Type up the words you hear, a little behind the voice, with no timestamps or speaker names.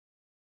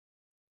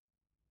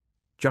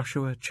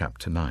Joshua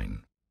chapter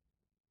 9.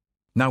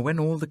 Now when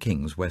all the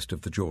kings west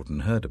of the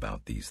Jordan heard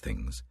about these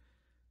things,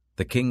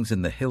 the kings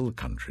in the hill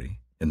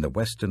country, in the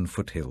western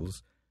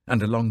foothills,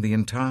 and along the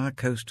entire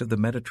coast of the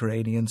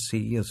Mediterranean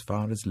Sea as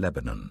far as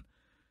Lebanon,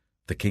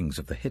 the kings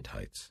of the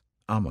Hittites,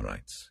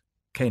 Amorites,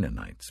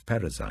 Canaanites,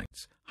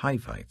 Perizzites,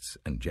 Hivites,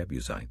 and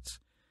Jebusites,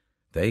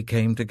 they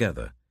came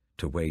together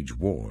to wage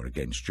war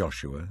against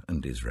Joshua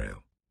and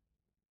Israel.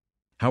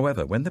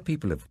 However, when the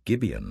people of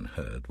Gibeon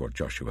heard what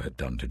Joshua had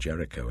done to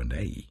Jericho and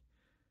Ai,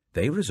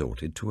 they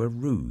resorted to a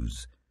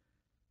ruse.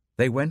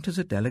 They went as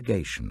a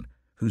delegation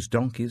whose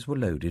donkeys were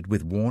loaded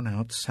with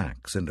worn-out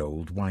sacks and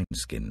old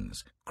wineskins,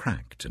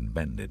 cracked and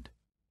bended.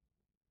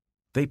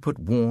 They put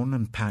worn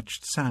and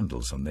patched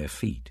sandals on their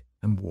feet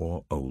and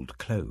wore old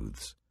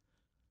clothes.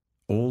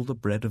 All the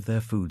bread of their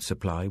food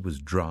supply was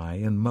dry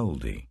and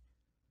mouldy.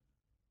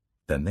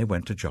 Then they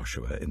went to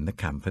Joshua in the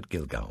camp at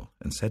Gilgal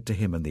and said to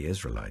him and the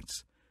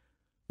Israelites,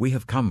 "We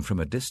have come from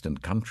a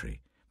distant country.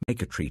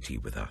 Make a treaty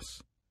with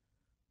us."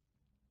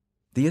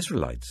 The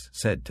Israelites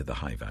said to the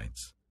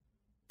Hivites,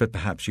 "But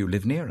perhaps you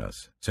live near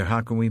us, so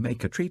how can we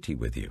make a treaty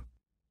with you?"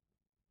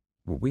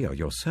 "Well, we are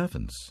your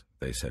servants,"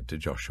 they said to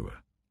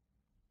Joshua.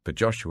 But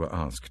Joshua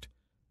asked,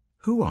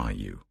 "Who are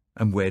you,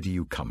 and where do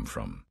you come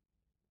from?"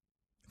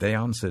 They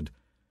answered,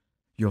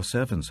 "Your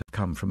servants have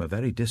come from a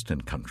very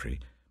distant country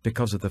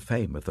because of the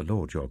fame of the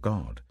Lord your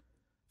God.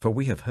 For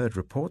we have heard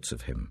reports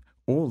of him,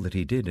 all that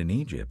he did in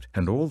Egypt,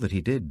 and all that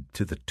he did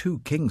to the 2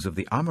 kings of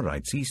the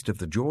Amorites east of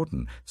the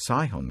Jordan,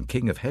 Sihon,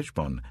 king of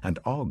Heshbon, and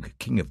Og,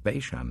 king of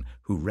Bashan,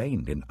 who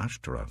reigned in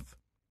Ashtaroth.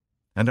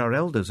 And our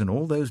elders and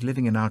all those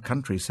living in our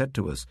country said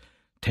to us,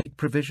 'Take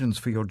provisions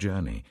for your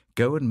journey,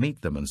 go and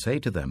meet them, and say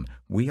to them,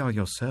 We are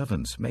your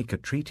servants, make a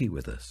treaty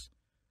with us.'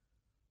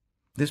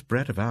 This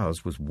bread of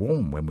ours was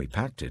warm when we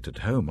packed it at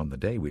home on the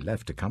day we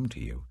left to come to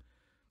you.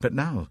 But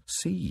now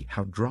see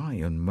how dry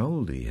and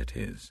mouldy it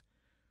is.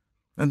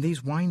 And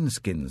these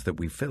wineskins that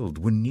we filled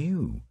were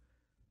new,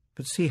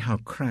 but see how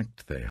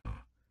cracked they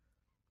are.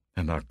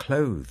 And our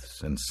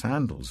clothes and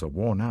sandals are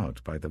worn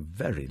out by the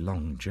very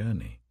long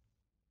journey."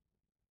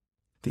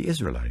 The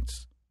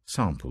Israelites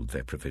sampled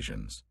their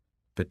provisions,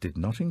 but did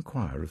not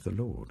inquire of the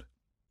Lord.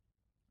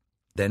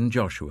 Then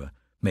Joshua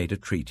made a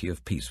treaty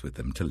of peace with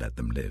them to let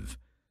them live,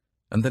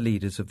 and the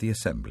leaders of the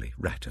assembly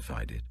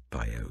ratified it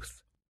by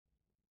oath.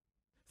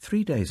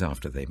 3 days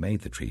after they made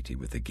the treaty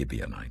with the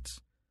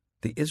Gibeonites,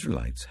 the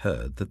Israelites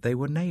heard that they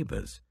were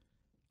neighbors,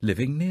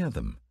 living near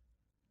them.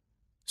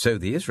 So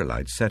the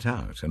Israelites set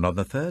out, and on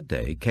the 3rd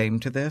day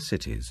came to their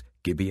cities,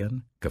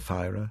 Gibeon,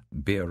 Kephirah,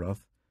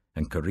 Beeroth,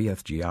 and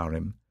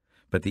Kiriath-Jearim.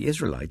 But the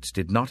Israelites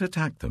did not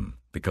attack them,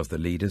 because the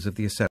leaders of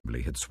the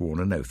assembly had sworn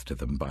an oath to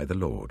them by the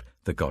Lord,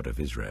 the God of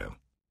Israel.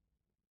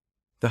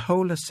 The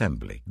whole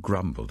assembly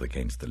grumbled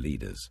against the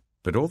leaders,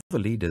 but all the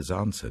leaders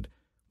answered,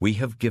 "We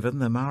have given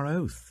them our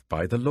oath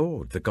by the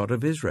Lord, the God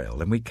of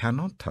Israel, and we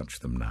cannot touch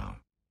them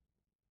now.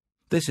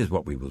 This is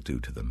what we will do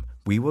to them.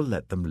 We will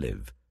let them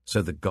live,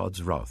 so that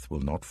God's wrath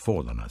will not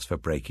fall on us for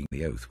breaking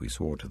the oath we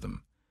swore to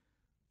them."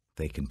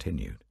 They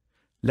continued,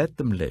 "Let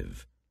them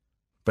live,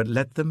 but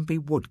let them be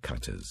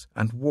woodcutters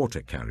and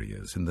water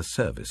carriers in the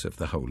service of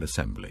the whole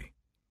assembly."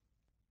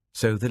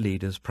 So the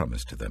leader's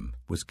promise to them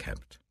was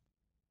kept.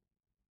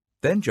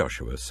 Then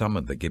Joshua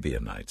summoned the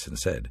Gibeonites and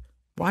said,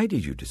 "Why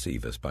did you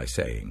deceive us by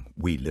saying,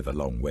 'We live a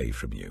long way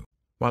from you,'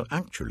 while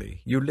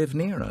actually you live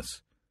near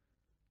us?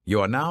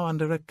 You are now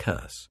under a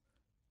curse.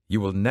 You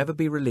will never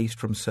be released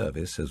from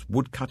service as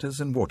woodcutters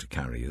and water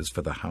carriers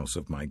for the house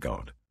of my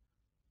God."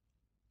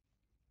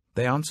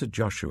 They answered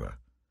Joshua,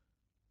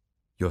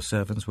 "Your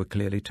servants were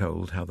clearly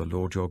told how the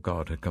Lord your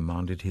God had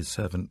commanded his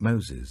servant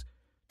Moses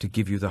to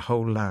give you the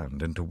whole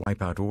land and to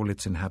wipe out all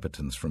its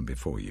inhabitants from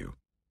before you.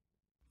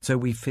 So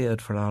we feared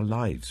for our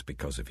lives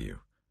because of you,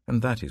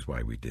 and that is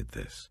why we did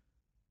this.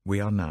 We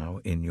are now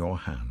in your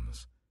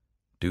hands.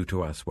 Do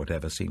to us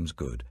whatever seems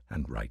good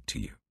and right to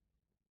you."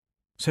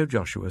 So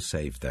Joshua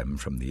saved them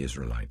from the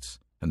Israelites,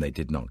 and they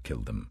did not kill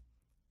them.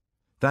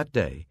 That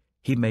day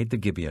he made the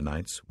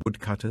Gibeonites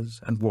woodcutters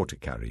and water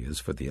carriers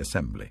for the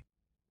assembly,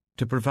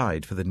 to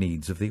provide for the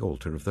needs of the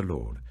altar of the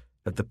Lord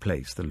at the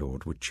place the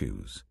Lord would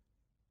choose.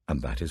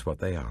 And that is what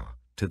they are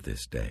to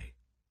this day.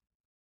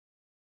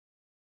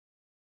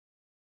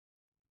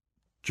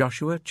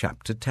 Joshua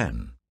chapter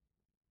 10.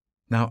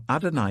 Now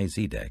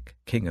Adoni-Zedek,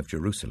 king of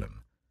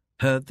Jerusalem,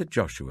 heard that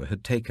Joshua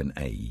had taken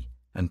Ai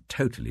and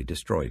totally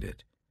destroyed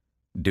it,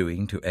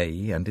 doing to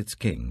Ai and its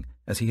king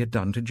as he had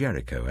done to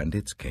Jericho and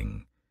its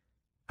king,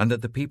 and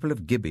that the people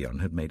of Gibeon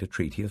had made a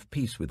treaty of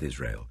peace with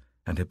Israel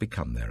and had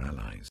become their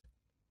allies.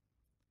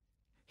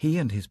 He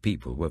and his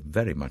people were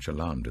very much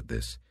alarmed at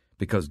this,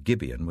 because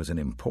Gibeon was an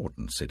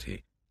important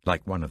city,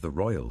 like one of the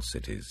royal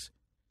cities.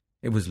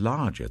 It was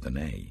larger than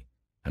Ai,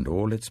 and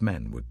all its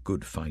men were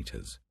good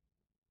fighters.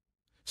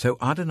 So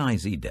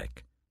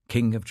Adoni-Zedek,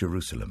 king of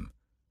Jerusalem,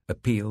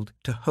 appealed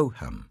to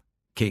Hoham,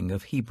 king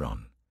of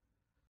Hebron,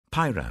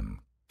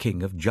 Piram,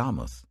 king of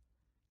Jarmuth,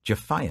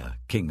 Japhiah,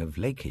 king of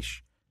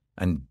Lachish,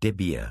 and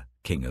Debir,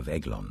 king of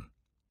Eglon.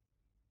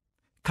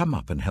 "Come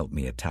up and help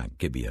me attack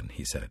Gibeon,"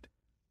 he said,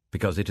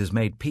 because it has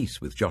made peace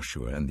with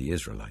Joshua and the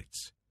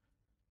Israelites.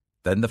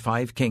 Then the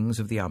 5 kings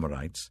of the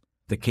Amorites,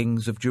 the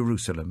kings of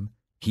Jerusalem,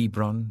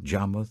 Hebron,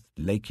 Jarmuth,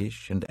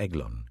 Lachish, and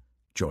Eglon,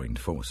 joined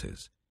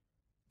forces.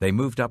 They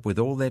moved up with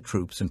all their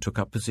troops and took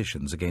up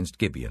positions against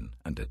Gibeon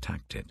and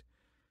attacked it.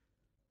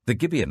 The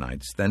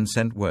Gibeonites then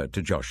sent word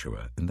to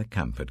Joshua in the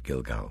camp at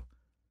Gilgal,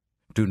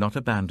 "Do not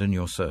abandon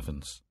your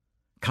servants.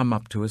 Come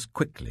up to us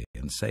quickly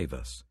and save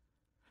us.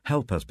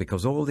 Help us,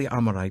 because all the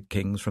Amorite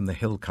kings from the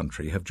hill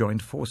country have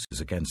joined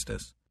forces against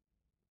us."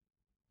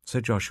 So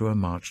Joshua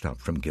marched up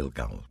from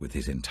Gilgal with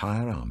his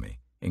entire army,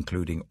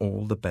 including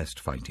all the best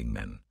fighting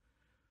men.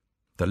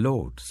 The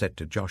Lord said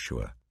to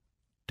Joshua,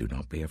 "Do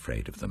not be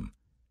afraid of them.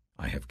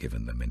 I have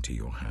given them into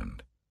your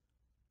hand.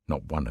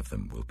 Not one of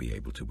them will be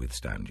able to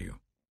withstand you."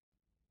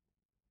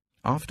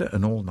 After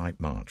an all-night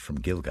march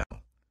from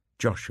Gilgal,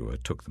 Joshua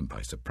took them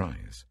by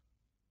surprise.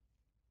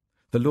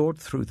 The Lord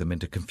threw them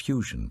into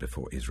confusion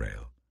before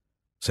Israel,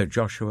 so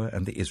Joshua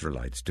and the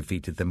Israelites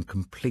defeated them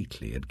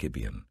completely at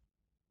Gibeon.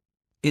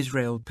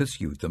 Israel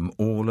pursued them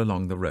all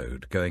along the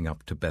road going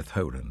up to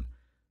Beth-horon,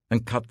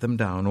 and cut them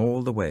down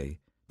all the way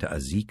to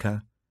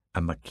Azekah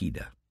and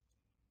Makkedah.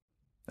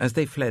 As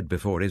they fled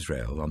before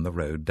Israel on the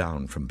road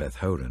down from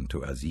Beth-horon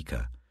to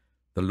Azekah,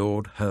 the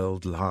Lord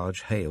hurled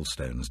large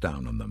hailstones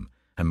down on them,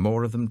 and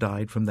more of them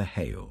died from the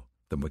hail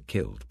than were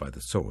killed by the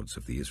swords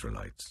of the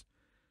Israelites.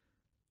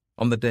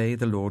 On the day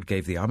the Lord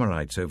gave the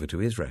Amorites over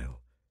to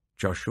Israel,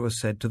 Joshua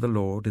said to the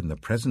Lord in the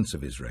presence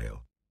of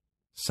Israel,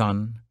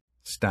 "Sun,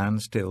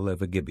 stand still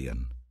over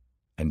Gibeon,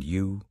 and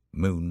you,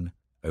 moon,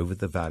 over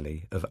the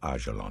valley of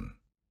Ajalon."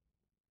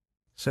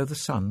 So the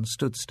sun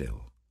stood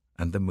still,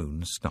 and the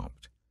moon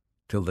stopped,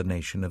 till the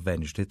nation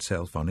avenged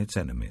itself on its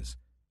enemies,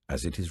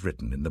 as it is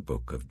written in the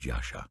book of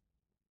Jasher.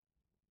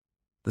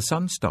 The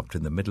sun stopped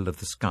in the middle of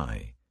the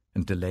sky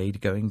and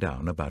delayed going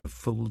down about a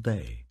full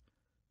day.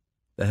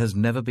 There has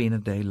never been a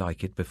day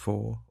like it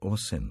before or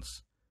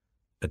since,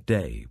 a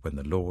day when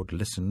the Lord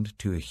listened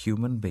to a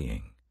human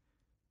being.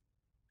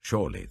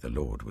 Surely the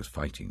Lord was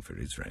fighting for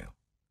Israel.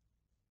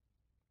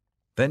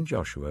 Then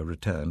Joshua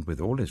returned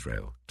with all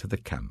Israel to the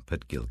camp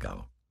at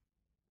Gilgal.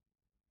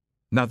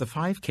 Now the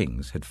 5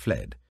 kings had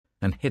fled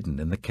and hidden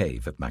in the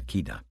cave at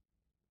Makkedah.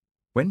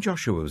 When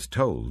Joshua was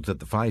told that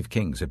the 5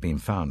 kings had been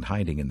found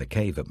hiding in the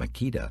cave at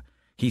Makkedah,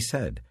 he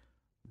said,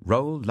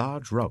 "Roll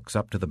large rocks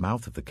up to the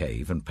mouth of the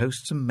cave and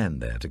post some men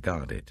there to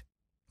guard it.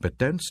 But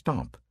don't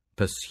stop.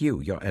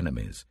 Pursue your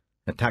enemies.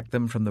 Attack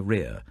them from the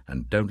rear,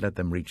 and don't let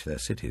them reach their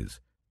cities,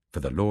 for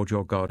the Lord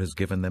your God has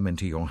given them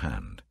into your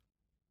hand."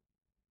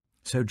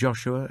 So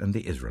Joshua and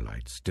the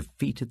Israelites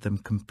defeated them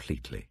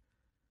completely,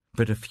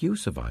 but a few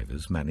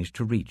survivors managed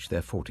to reach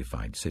their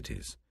fortified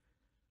cities.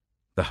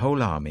 The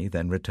whole army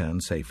then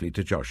returned safely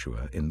to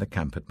Joshua in the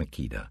camp at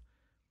Makkedah,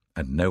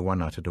 and no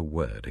one uttered a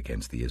word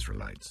against the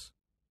Israelites.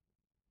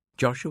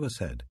 Joshua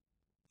said,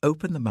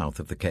 "Open the mouth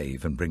of the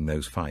cave and bring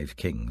those 5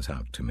 kings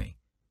out to me."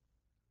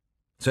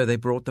 So they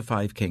brought the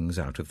 5 kings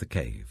out of the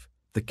cave,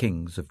 the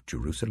kings of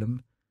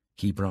Jerusalem,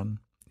 Hebron,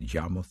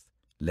 Jarmuth,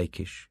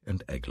 Lachish,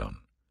 and Eglon.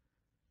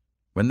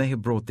 When they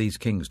had brought these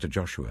kings to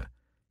Joshua,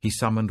 he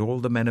summoned all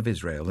the men of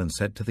Israel and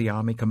said to the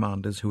army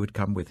commanders who had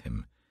come with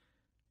him,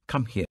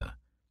 "Come here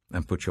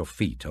and put your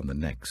feet on the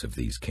necks of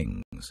these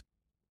kings."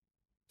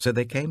 So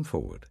they came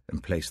forward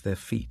and placed their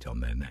feet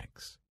on their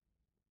necks.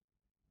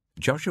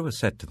 Joshua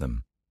said to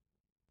them,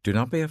 "Do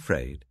not be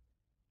afraid,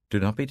 do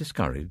not be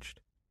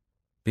discouraged.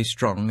 Be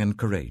strong and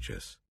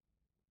courageous.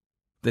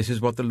 This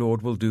is what the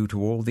Lord will do to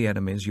all the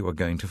enemies you are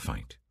going to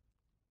fight."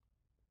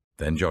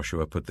 Then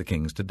Joshua put the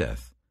kings to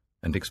death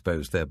and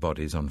exposed their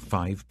bodies on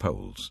 5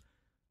 poles,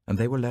 and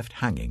they were left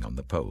hanging on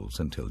the poles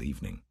until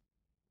evening.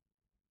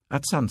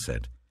 At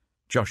sunset,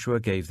 Joshua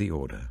gave the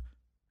order,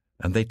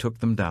 and they took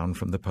them down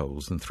from the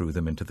poles and threw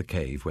them into the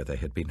cave where they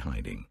had been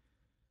hiding.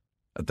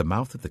 At the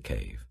mouth of the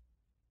cave,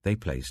 they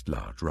placed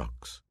large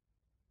rocks,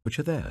 which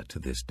are there to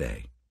this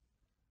day.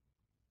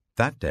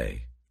 That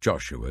day,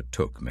 Joshua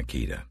took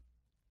Makkedah.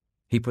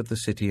 He put the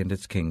city and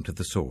its king to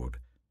the sword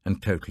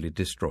and totally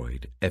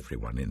destroyed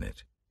everyone in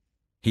it.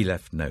 He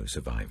left no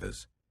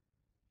survivors,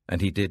 and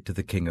he did to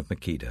the king of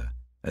Makkedah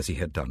as he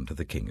had done to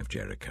the king of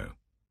Jericho.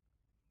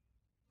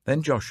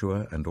 Then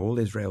Joshua and all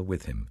Israel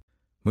with him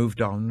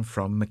moved on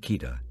from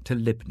Makkedah to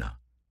Libnah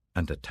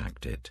and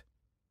attacked it.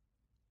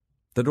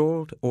 The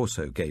Lord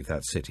also gave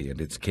that city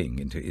and its king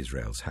into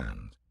Israel's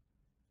hand.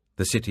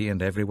 The city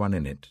and everyone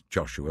in it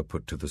Joshua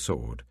put to the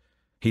sword.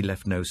 He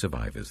left no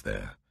survivors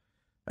there,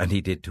 and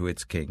he did to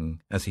its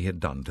king as he had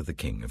done to the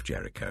king of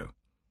Jericho.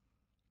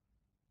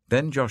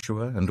 Then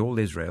Joshua and all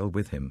Israel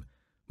with him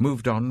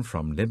moved on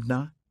from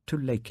Libnah to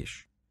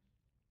Lachish.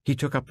 He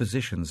took up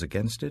positions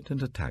against it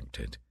and attacked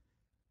it.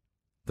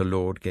 The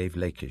Lord gave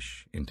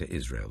Lachish into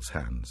Israel's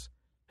hands,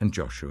 and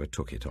Joshua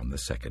took it on the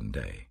 2nd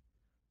day.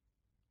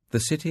 The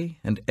city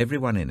and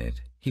everyone in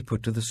it he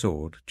put to the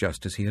sword,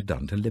 just as he had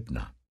done to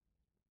Libnah.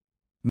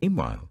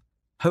 Meanwhile,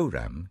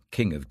 Horam,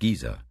 king of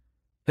Gezer,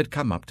 had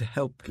come up to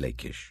help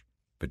Lachish,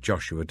 but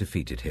Joshua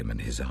defeated him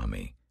and his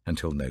army,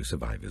 until no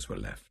survivors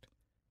were left.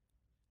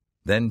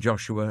 Then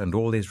Joshua and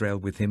all Israel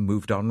with him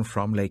moved on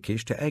from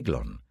Lachish to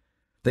Eglon.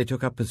 They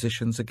took up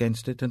positions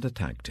against it and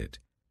attacked it.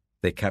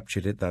 They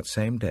captured it that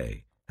same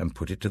day and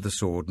put it to the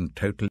sword and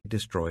totally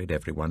destroyed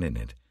everyone in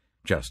it,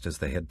 just as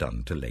they had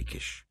done to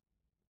Lachish.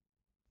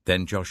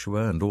 Then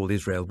Joshua and all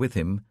Israel with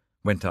him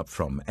went up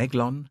from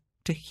Eglon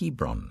to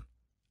Hebron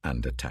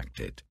and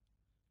attacked it.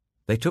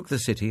 They took the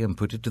city and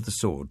put it to the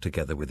sword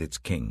together with its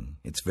king,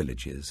 its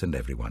villages, and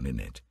everyone in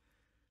it.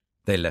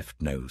 They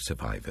left no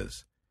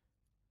survivors.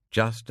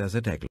 Just as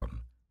at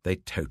Eglon, they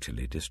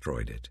totally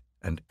destroyed it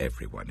and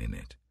everyone in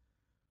it.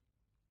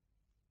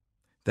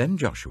 Then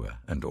Joshua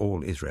and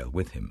all Israel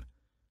with him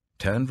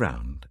turned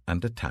round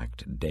and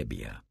attacked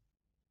Debir.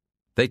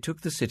 They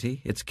took the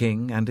city, its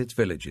king, and its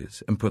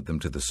villages, and put them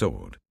to the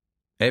sword.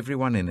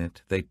 Everyone in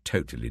it they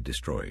totally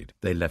destroyed.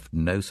 They left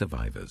no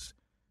survivors.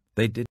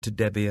 They did to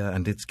Debir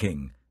and its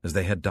king as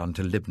they had done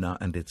to Libnah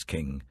and its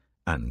king,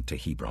 and to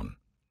Hebron.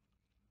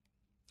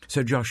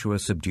 So Joshua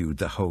subdued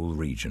the whole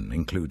region,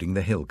 including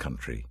the hill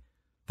country,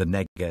 the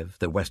Negev,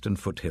 the western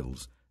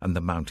foothills, and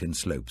the mountain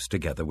slopes,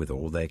 together with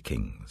all their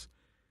kings.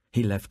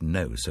 He left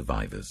no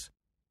survivors.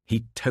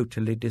 He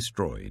totally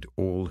destroyed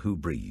all who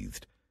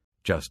breathed,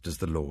 just as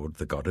the Lord,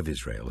 the God of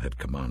Israel, had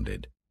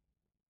commanded.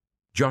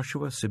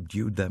 Joshua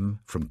subdued them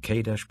from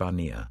Kadesh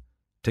Barnea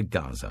to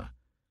Gaza,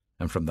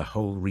 and from the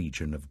whole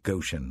region of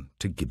Goshen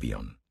to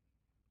Gibeon.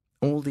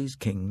 All these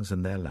kings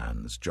and their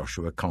lands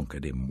Joshua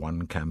conquered in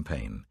one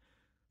campaign,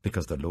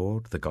 because the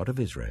Lord, the God of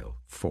Israel,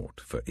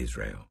 fought for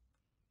Israel.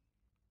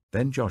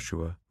 Then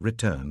Joshua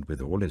returned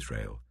with all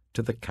Israel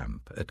to the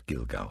camp at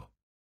Gilgal.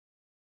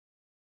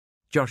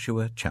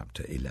 Joshua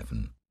chapter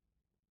 11.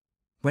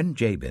 When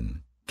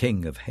Jabin,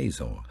 king of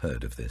Hazor,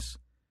 heard of this,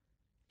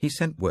 he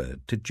sent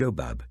word to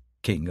Jobab,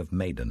 king of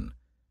Madon,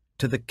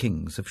 to the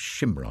kings of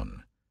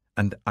Shimron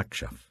and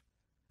Akshaph,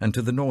 and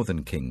to the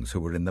northern kings who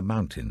were in the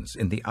mountains,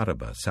 in the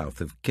Arabah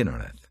south of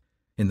Kinnereth,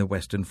 in the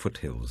western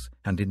foothills,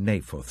 and in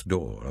Naphoth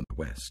Dor on the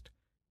west,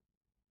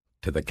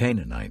 to the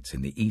Canaanites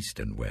in the east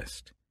and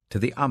west, to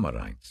the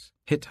Amorites,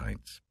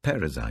 Hittites,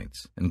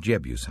 Perizzites, and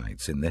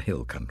Jebusites in the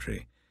hill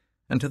country,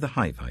 and to the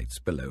Hivites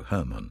below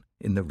Hermon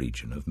in the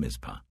region of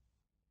Mizpah.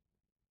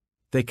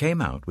 They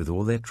came out with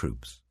all their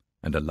troops,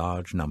 and a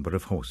large number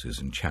of horses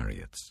and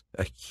chariots,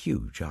 a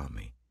huge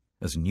army,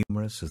 as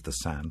numerous as the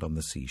sand on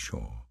the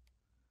seashore.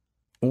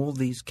 All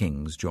these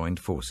kings joined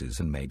forces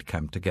and made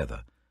camp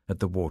together at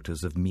the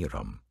waters of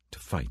Merom to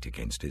fight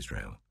against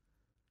Israel.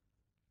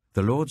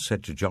 The Lord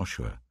said to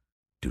Joshua,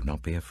 "Do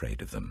not be afraid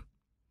of them,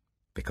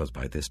 because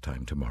by this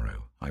time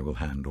tomorrow I will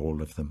hand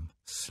all of them,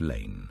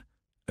 slain,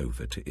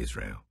 over to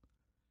Israel.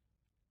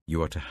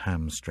 You are to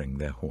hamstring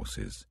their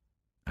horses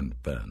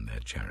and burn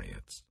their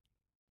chariots."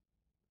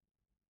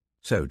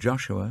 So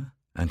Joshua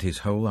and his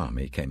whole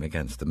army came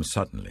against them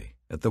suddenly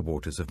at the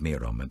waters of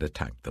Merom and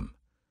attacked them,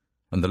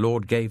 and the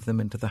Lord gave them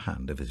into the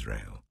hand of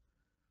Israel.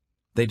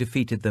 They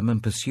defeated them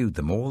and pursued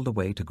them all the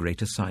way to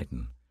Greater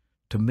Sidon,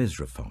 to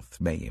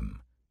Misrephoth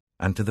Maim,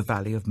 and to the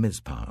valley of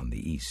Mizpah on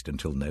the east,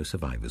 until no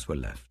survivors were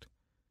left.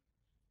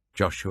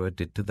 Joshua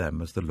did to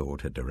them as the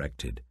Lord had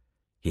directed.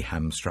 He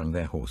hamstrung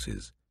their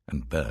horses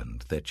and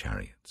burned their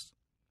chariots.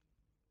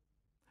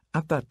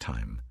 At that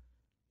time,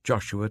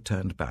 Joshua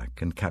turned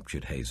back and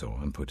captured Hazor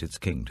and put its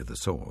king to the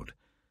sword.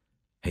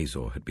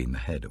 Hazor had been the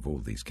head of all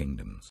these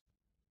kingdoms.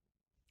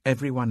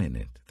 Everyone in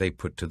it they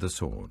put to the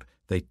sword.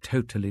 They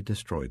totally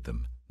destroyed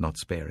them, not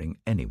sparing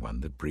anyone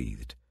that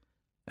breathed,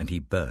 and he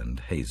burned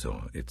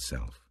Hazor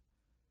itself.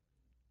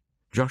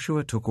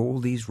 Joshua took all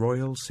these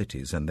royal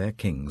cities and their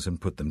kings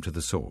and put them to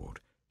the sword.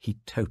 He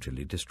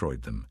totally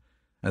destroyed them,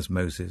 as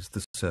Moses,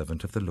 the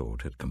servant of the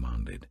Lord, had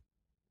commanded.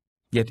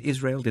 Yet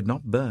Israel did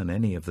not burn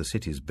any of the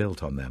cities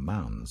built on their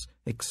mounds,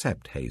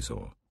 except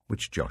Hazor,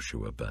 which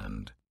Joshua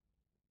burned.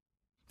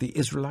 The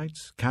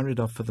Israelites carried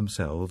off for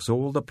themselves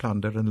all the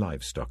plunder and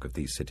livestock of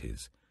these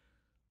cities,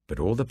 but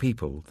all the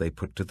people they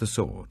put to the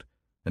sword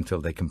until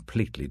they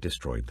completely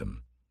destroyed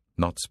them,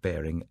 not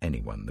sparing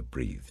anyone that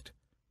breathed.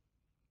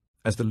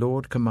 As the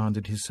Lord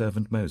commanded his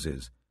servant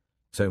Moses,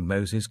 so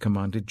Moses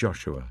commanded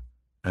Joshua,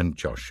 and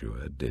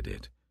Joshua did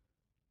it.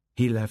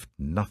 He left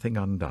nothing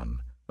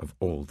undone of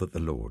all that the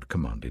Lord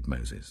commanded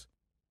Moses.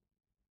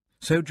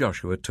 So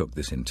Joshua took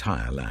this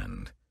entire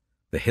land,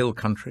 the hill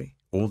country,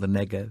 all the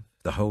Negev,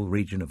 the whole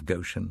region of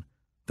Goshen,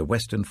 the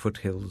western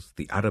foothills,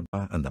 the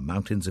Arabah, and the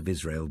mountains of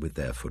Israel with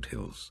their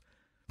foothills,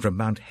 from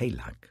Mount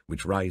Halak,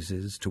 which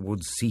rises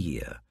towards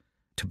Seir,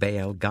 to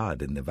Baal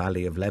Gad in the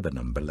valley of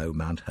Lebanon below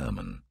Mount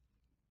Hermon.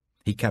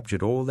 He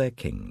captured all their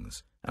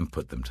kings and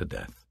put them to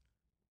death.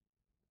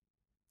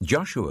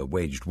 Joshua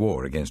waged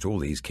war against all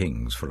these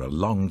kings for a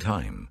long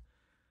time.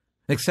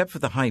 Except for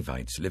the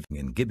Hivites living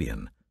in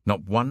Gibeon,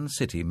 not one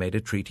city made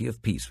a treaty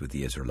of peace with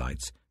the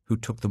Israelites, who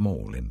took them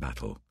all in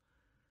battle.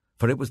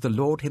 For it was the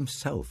Lord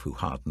himself who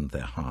hardened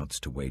their hearts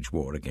to wage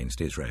war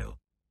against Israel,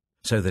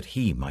 so that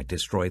he might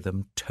destroy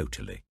them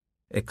totally,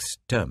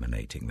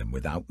 exterminating them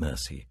without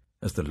mercy,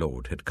 as the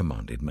Lord had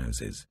commanded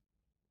Moses.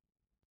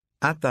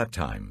 At that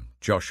time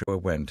Joshua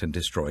went and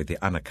destroyed the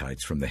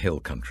Anakites from the hill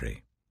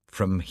country,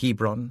 from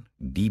Hebron,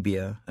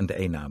 Debir, and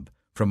Anab,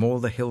 from all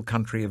the hill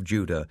country of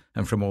Judah,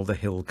 and from all the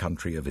hill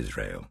country of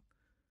Israel.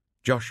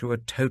 Joshua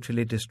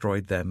totally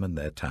destroyed them and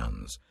their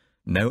towns.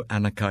 No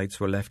Anakites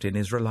were left in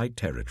Israelite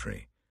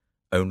territory.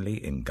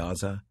 Only in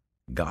Gaza,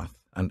 Gath,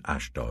 and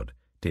Ashdod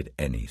did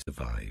any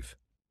survive.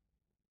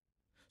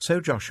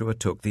 So Joshua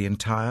took the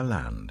entire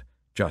land,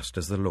 just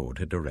as the Lord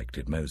had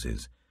directed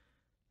Moses,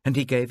 and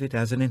he gave it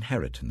as an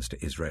inheritance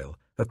to Israel,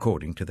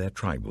 according to their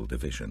tribal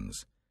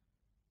divisions.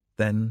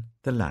 Then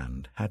the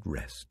land had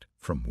rest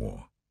from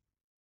war.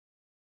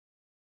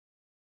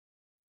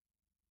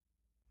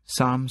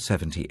 Psalm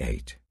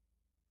 78.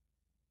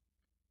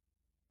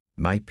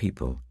 My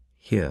people,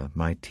 hear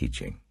my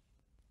teaching.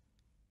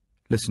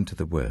 Listen to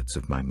the words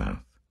of my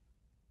mouth.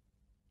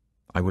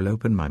 I will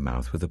open my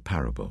mouth with a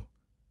parable.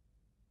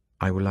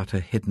 I will utter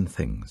hidden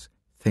things,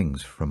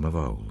 things from of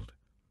old,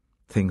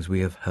 things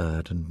we have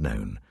heard and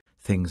known,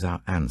 things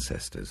our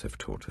ancestors have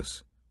taught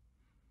us.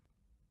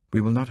 We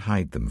will not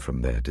hide them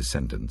from their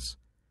descendants.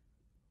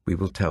 We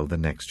will tell the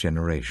next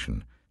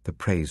generation the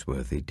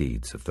praiseworthy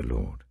deeds of the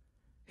Lord,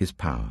 his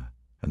power,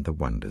 and the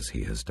wonders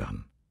he has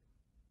done.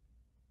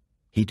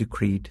 He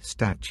decreed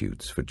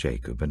statutes for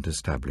Jacob and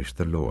established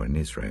the law in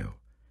Israel,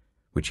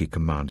 which he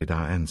commanded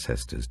our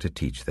ancestors to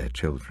teach their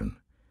children,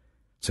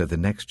 so the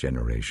next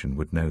generation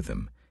would know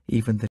them,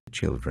 even the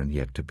children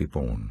yet to be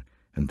born,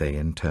 and they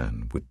in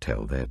turn would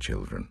tell their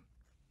children.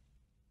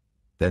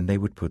 Then they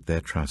would put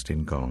their trust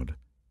in God,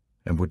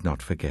 and would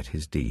not forget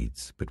his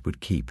deeds, but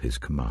would keep his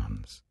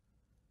commands.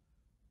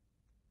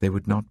 They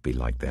would not be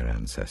like their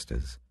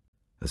ancestors,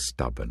 a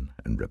stubborn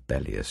and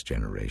rebellious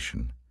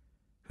generation,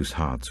 whose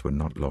hearts were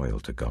not loyal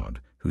to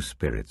God, whose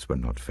spirits were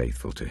not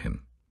faithful to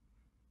him.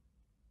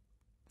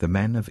 The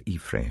men of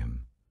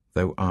Ephraim,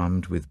 though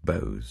armed with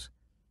bows,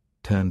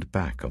 turned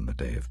back on the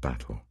day of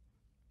battle.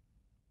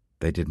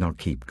 They did not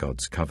keep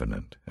God's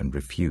covenant and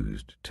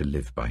refused to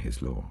live by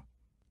his law.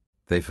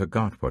 They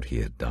forgot what he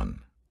had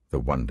done, the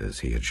wonders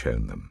he had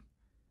shown them.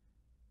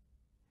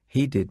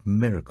 He did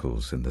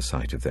miracles in the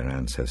sight of their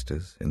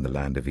ancestors, in the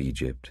land of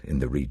Egypt, in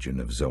the region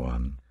of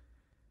Zoan.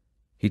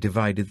 He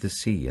divided the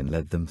sea and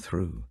led them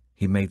through.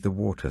 He made the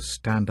water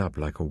stand up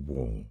like a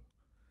wall.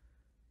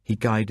 He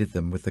guided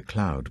them with the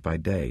cloud by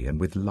day and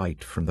with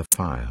light from the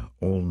fire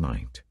all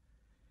night.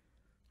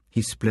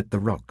 He split the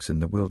rocks in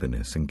the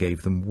wilderness and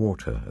gave them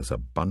water as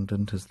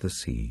abundant as the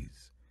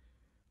seas.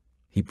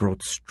 He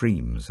brought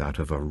streams out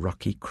of a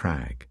rocky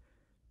crag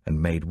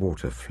and made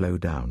water flow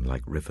down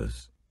like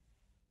rivers.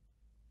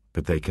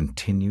 But they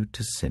continued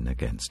to sin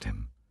against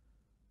him,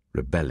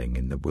 rebelling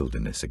in the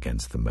wilderness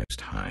against the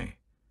Most High.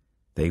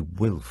 They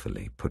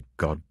willfully put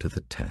God to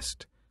the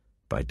test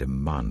by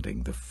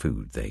demanding the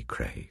food they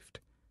craved.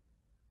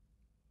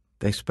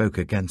 They spoke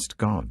against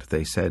God.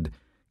 They said,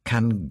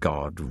 "Can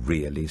God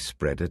really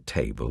spread a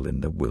table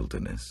in the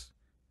wilderness?"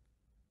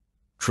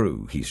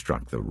 True, he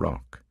struck the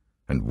rock,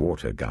 and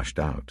water gushed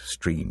out,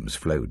 streams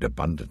flowed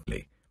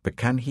abundantly, but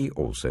can he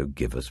also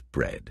give us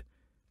bread?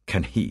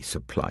 Can he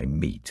supply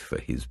meat for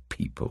his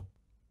people?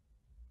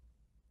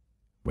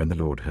 When the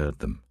Lord heard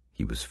them,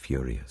 he was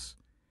furious.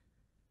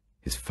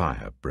 His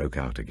fire broke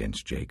out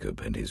against Jacob,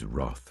 and his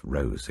wrath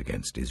rose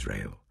against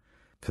Israel,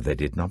 for they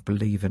did not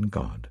believe in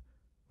God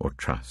or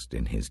trust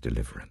in his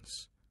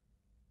deliverance.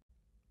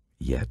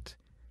 Yet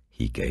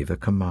he gave a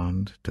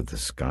command to the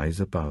skies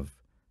above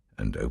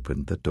and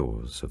opened the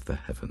doors of the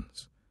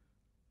heavens.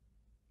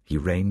 He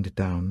rained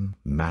down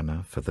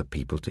manna for the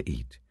people to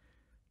eat.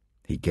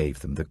 He gave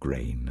them the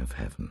grain of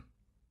heaven.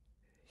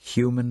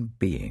 Human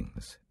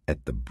beings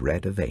ate the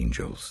bread of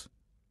angels.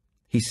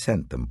 He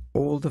sent them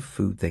all the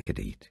food they could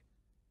eat.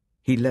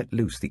 He let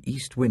loose the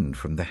east wind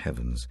from the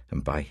heavens,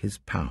 and by his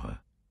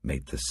power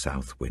made the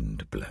south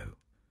wind blow.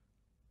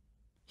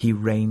 He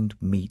rained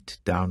meat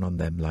down on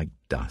them like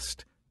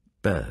dust,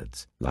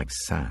 birds like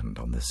sand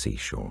on the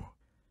seashore.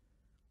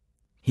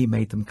 He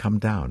made them come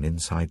down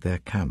inside their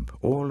camp,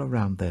 all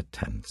around their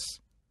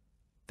tents.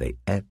 They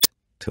ate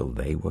till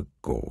they were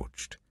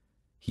gorged.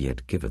 He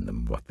had given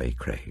them what they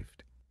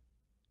craved.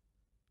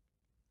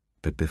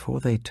 But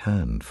before they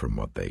turned from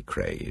what they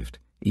craved,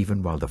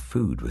 even while the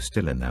food was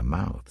still in their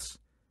mouths,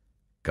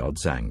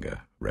 God's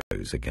anger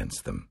rose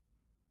against them.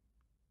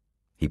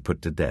 He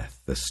put to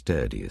death the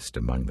sturdiest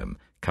among them,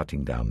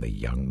 cutting down the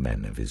young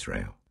men of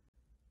Israel.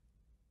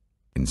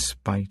 In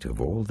spite of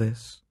all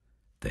this,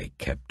 they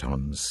kept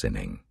on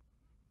sinning.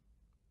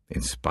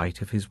 In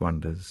spite of his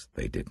wonders,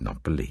 they did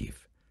not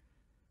believe.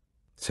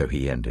 So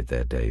he ended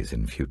their days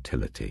in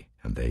futility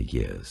and their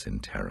years in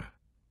terror.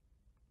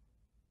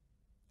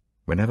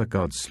 Whenever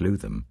God slew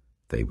them,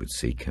 they would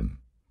seek him.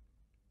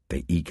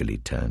 They eagerly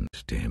turned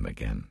to him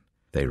again.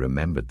 They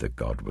remembered that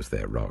God was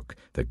their rock,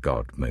 that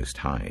God Most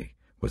High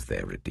was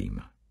their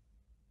Redeemer.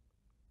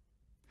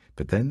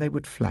 But then they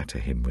would flatter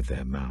him with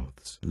their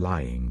mouths,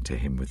 lying to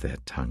him with their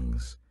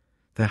tongues.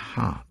 Their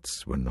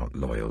hearts were not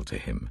loyal to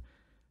him.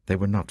 They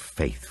were not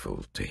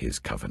faithful to his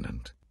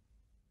covenant.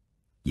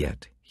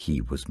 Yet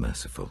he was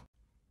merciful.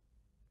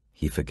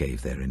 he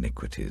forgave their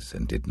iniquities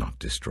and did not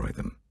destroy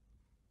them.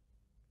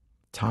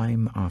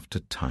 Time after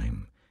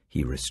time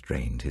he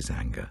restrained his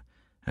anger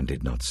and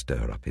did not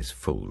stir up his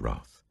full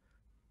wrath.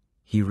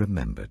 He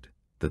remembered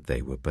that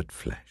they were but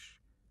flesh,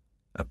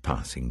 a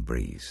passing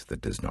breeze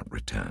that does not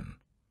return.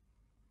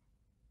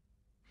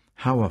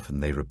 How often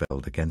they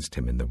rebelled against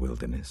him in the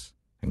wilderness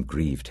and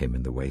grieved him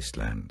in the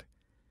wasteland.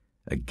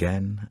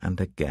 Again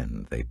and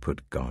again they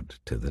put God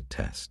to the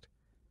test.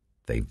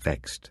 They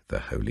vexed the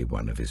Holy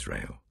One of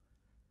Israel.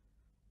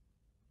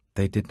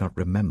 They did not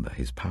remember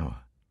his power.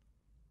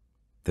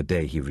 The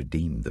day he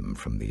redeemed them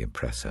from the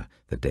oppressor,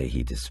 the day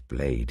he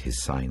displayed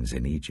his signs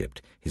in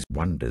Egypt, his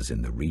wonders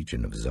in the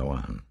region of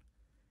Zoan.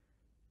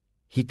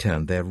 He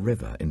turned their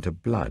river into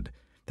blood.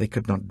 They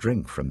could not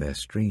drink from their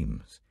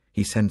streams.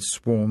 He sent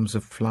swarms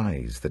of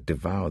flies that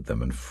devoured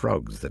them and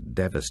frogs that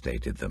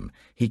devastated them.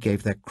 He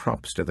gave their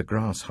crops to the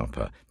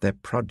grasshopper, their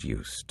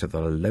produce to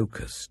the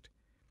locust.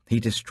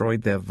 He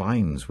destroyed their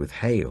vines with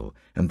hail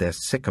and their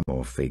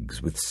sycamore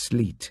figs with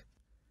sleet.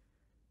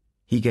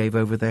 He gave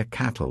over their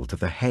cattle to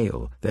the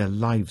hail, their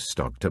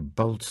livestock to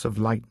bolts of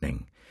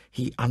lightning.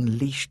 He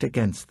unleashed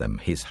against them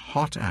his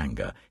hot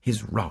anger,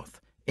 his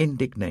wrath,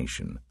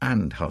 indignation,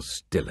 and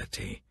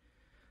hostility,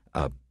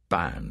 a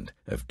band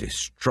of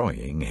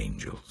destroying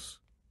angels.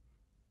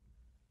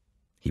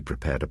 He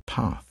prepared a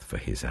path for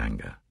his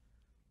anger.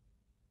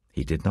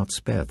 He did not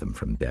spare them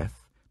from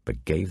death,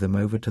 but gave them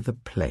over to the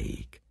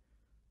plague.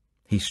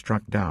 He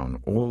struck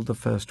down all the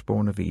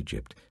firstborn of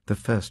Egypt, the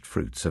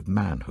firstfruits of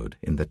manhood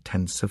in the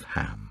tents of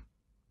Ham.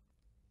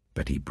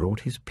 But he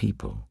brought his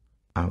people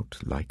out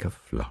like a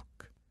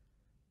flock.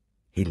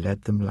 He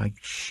led them like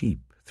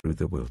sheep through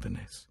the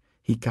wilderness.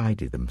 He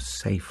guided them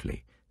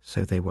safely,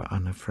 so they were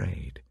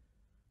unafraid.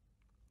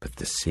 But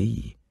the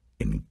sea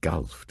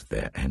engulfed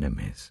their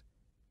enemies.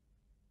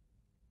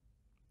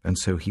 And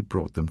so he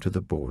brought them to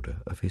the border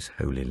of his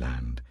holy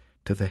land,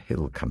 to the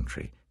hill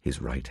country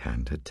his right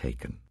hand had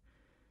taken.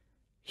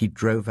 He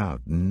drove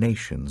out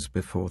nations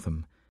before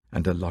them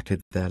and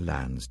allotted their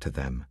lands to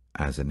them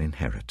as an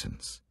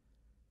inheritance.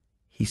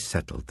 He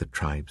settled the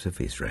tribes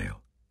of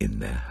Israel in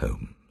their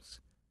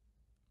homes.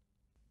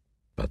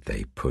 But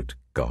they put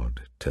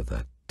God to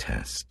the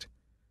test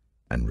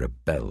and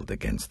rebelled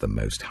against the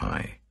Most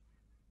High.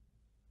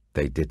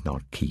 They did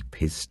not keep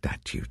his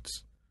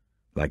statutes.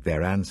 Like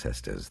their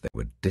ancestors, they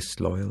were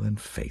disloyal and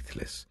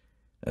faithless,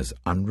 as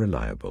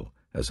unreliable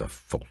as a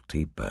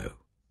faulty bow.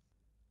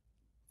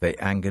 They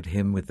angered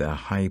him with their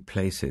high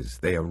places.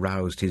 They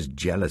aroused his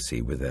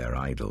jealousy with their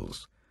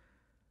idols.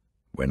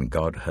 When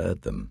God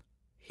heard them,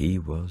 he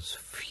was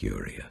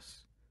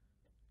furious.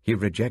 He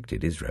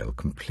rejected Israel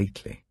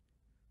completely.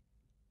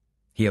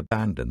 He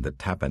abandoned the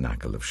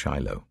tabernacle of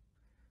Shiloh,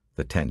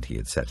 the tent he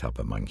had set up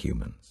among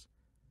humans.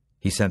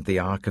 He sent the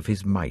ark of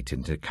his might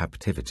into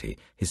captivity,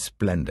 his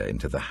splendor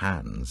into the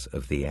hands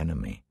of the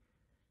enemy.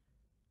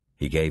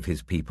 He gave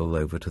his people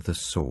over to the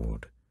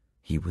sword.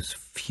 He was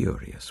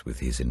furious with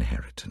his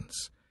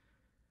inheritance.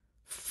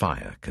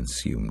 Fire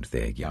consumed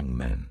their young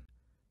men,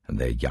 and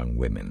their young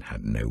women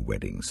had no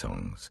wedding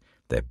songs.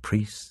 Their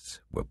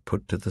priests were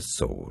put to the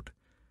sword,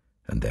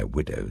 and their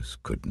widows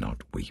could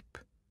not weep.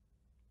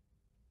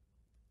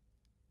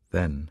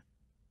 Then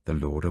the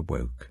Lord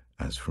awoke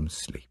as from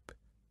sleep,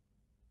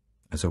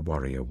 as a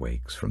warrior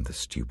wakes from the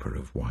stupor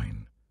of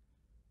wine.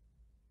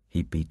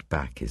 He beat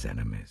back his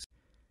enemies.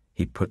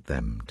 He put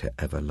them to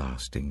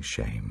everlasting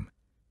shame.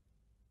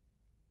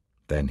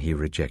 Then he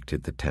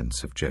rejected the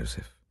tents of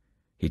Joseph.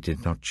 He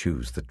did not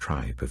choose the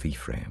tribe of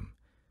Ephraim,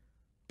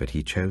 but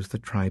he chose the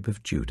tribe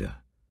of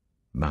Judah,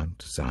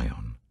 Mount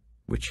Zion,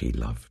 which he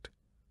loved.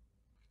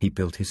 He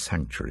built his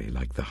sanctuary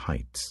like the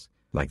heights,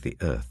 like the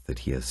earth that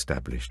he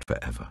established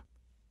forever.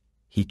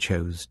 He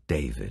chose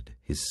David,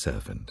 his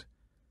servant,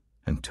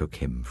 and took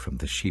him from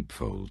the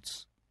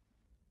sheepfolds.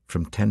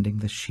 From tending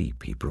the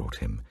sheep he brought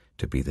him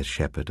to be the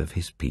shepherd of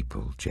his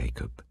people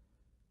Jacob,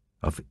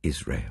 of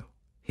Israel,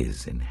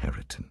 his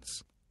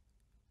inheritance.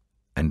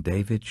 And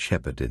David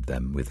shepherded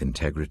them with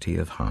integrity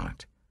of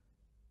heart.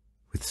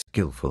 With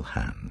skillful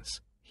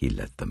hands he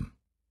led them.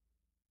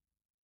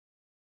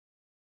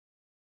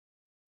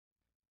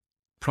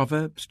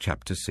 Proverbs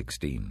chapter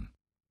 16.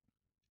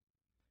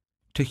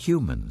 To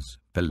humans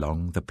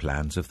belong the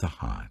plans of the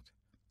heart,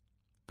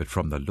 but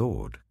from the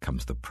Lord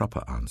comes the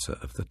proper answer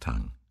of the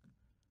tongue.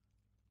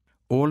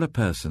 All a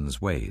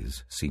person's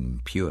ways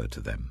seem pure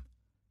to them,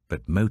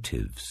 but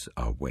motives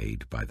are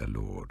weighed by the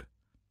Lord.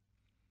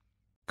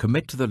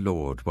 Commit to the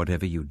Lord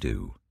whatever you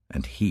do,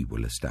 and he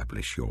will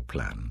establish your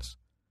plans.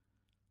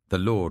 The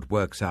Lord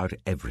works out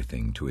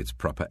everything to its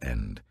proper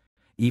end,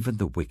 even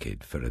the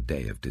wicked for a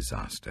day of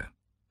disaster.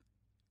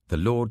 The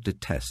Lord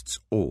detests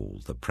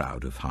all the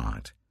proud of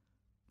heart.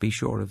 Be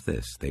sure of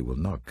this, they will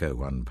not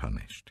go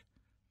unpunished.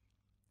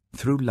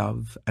 Through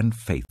love and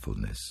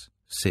faithfulness,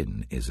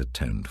 sin is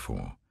atoned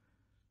for.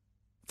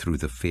 Through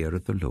the fear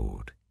of the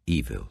Lord,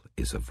 evil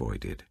is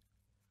avoided.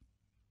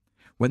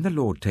 When the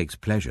Lord takes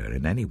pleasure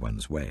in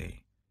anyone's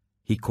way,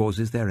 he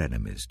causes their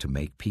enemies to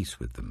make peace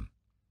with them.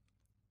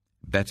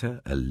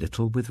 Better a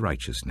little with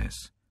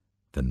righteousness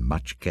than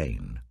much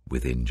gain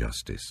with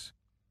injustice.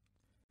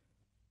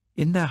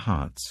 In their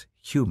hearts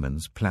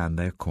humans plan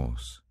their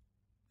course,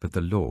 but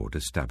the Lord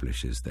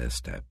establishes their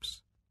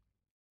steps.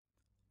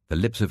 The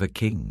lips of a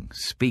king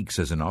speaks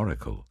as an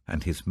oracle,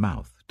 and his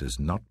mouth does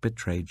not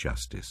betray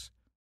justice.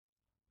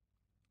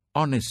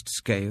 Honest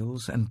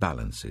scales and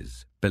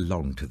balances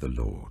belong to the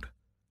Lord.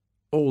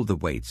 All the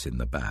weights in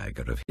the bag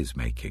are of his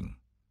making.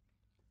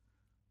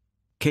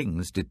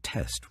 Kings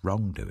detest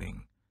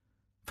wrongdoing,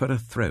 for a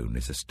throne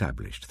is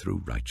established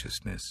through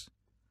righteousness.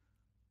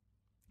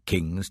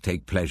 Kings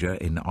take pleasure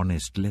in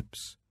honest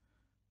lips.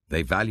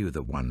 They value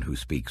the one who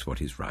speaks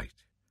what is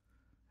right.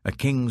 A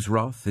king's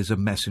wrath is a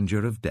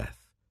messenger of death,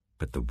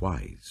 but the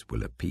wise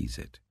will appease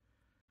it.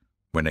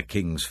 When a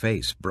king's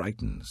face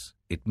brightens,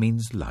 it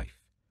means life.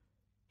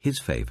 His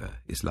favor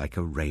is like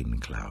a rain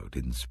cloud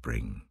in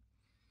spring.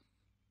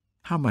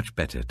 How much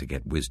better to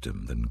get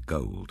wisdom than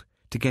gold,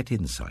 to get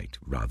insight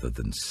rather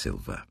than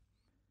silver.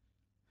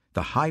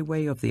 The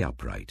highway of the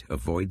upright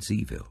avoids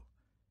evil.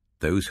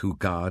 Those who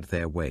guard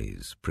their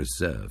ways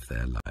preserve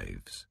their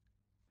lives.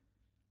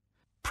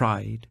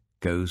 Pride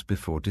goes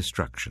before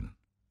destruction,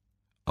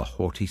 a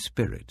haughty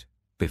spirit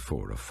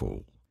before a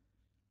fall.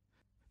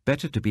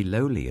 Better to be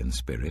lowly in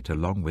spirit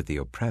along with the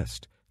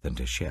oppressed than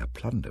to share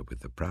plunder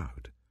with the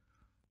proud.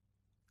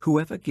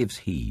 Whoever gives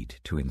heed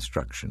to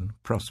instruction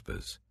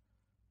prospers,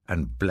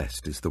 and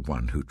blessed is the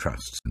one who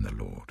trusts in the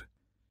Lord.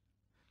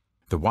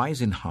 The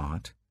wise in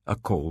heart are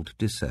called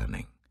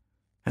discerning,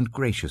 and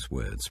gracious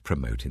words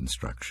promote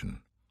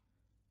instruction.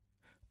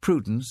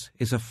 Prudence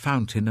is a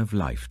fountain of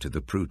life to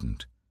the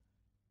prudent,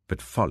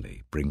 but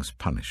folly brings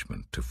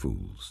punishment to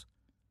fools.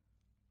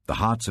 The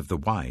hearts of the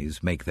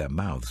wise make their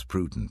mouths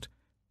prudent,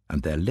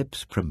 and their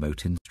lips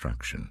promote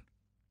instruction.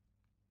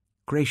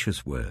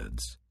 Gracious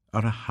words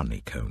are a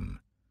honeycomb,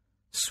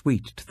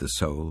 sweet to the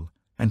soul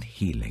and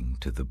healing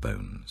to the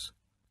bones.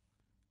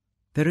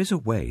 There is a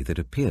way that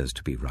appears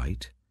to be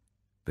right,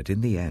 but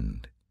in the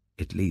end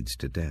it leads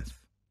to death.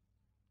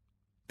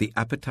 The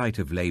appetite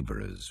of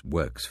labourers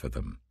works for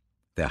them.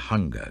 Their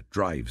hunger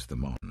drives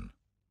them on.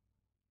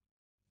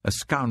 A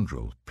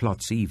scoundrel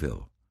plots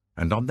evil,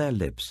 and on their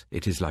lips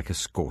it is like a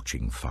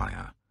scorching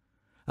fire.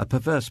 A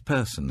perverse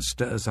person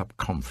stirs up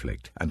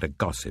conflict, and a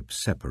gossip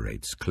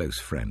separates close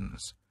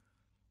friends.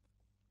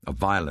 A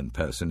violent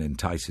person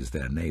entices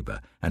their neighbour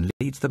and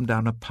leads them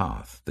down a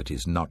path that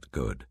is not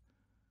good.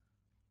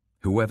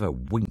 Whoever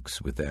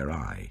winks with their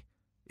eye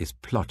is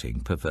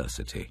plotting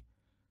perversity.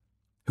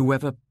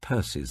 Whoever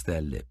purses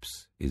their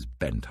lips is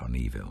bent on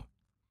evil.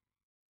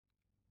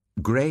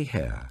 Grey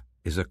hair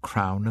is a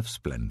crown of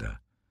splendour.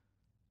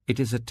 It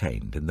is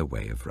attained in the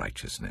way of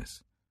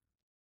righteousness.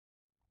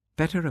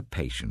 Better a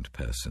patient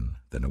person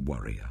than a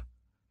warrior,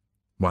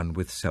 one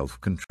with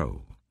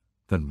self-control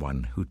than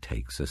one who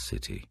takes a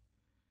city.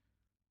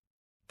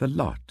 The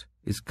lot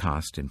is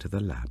cast into the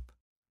lap,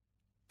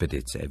 but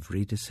its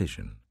every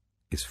decision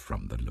is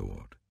from the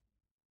Lord.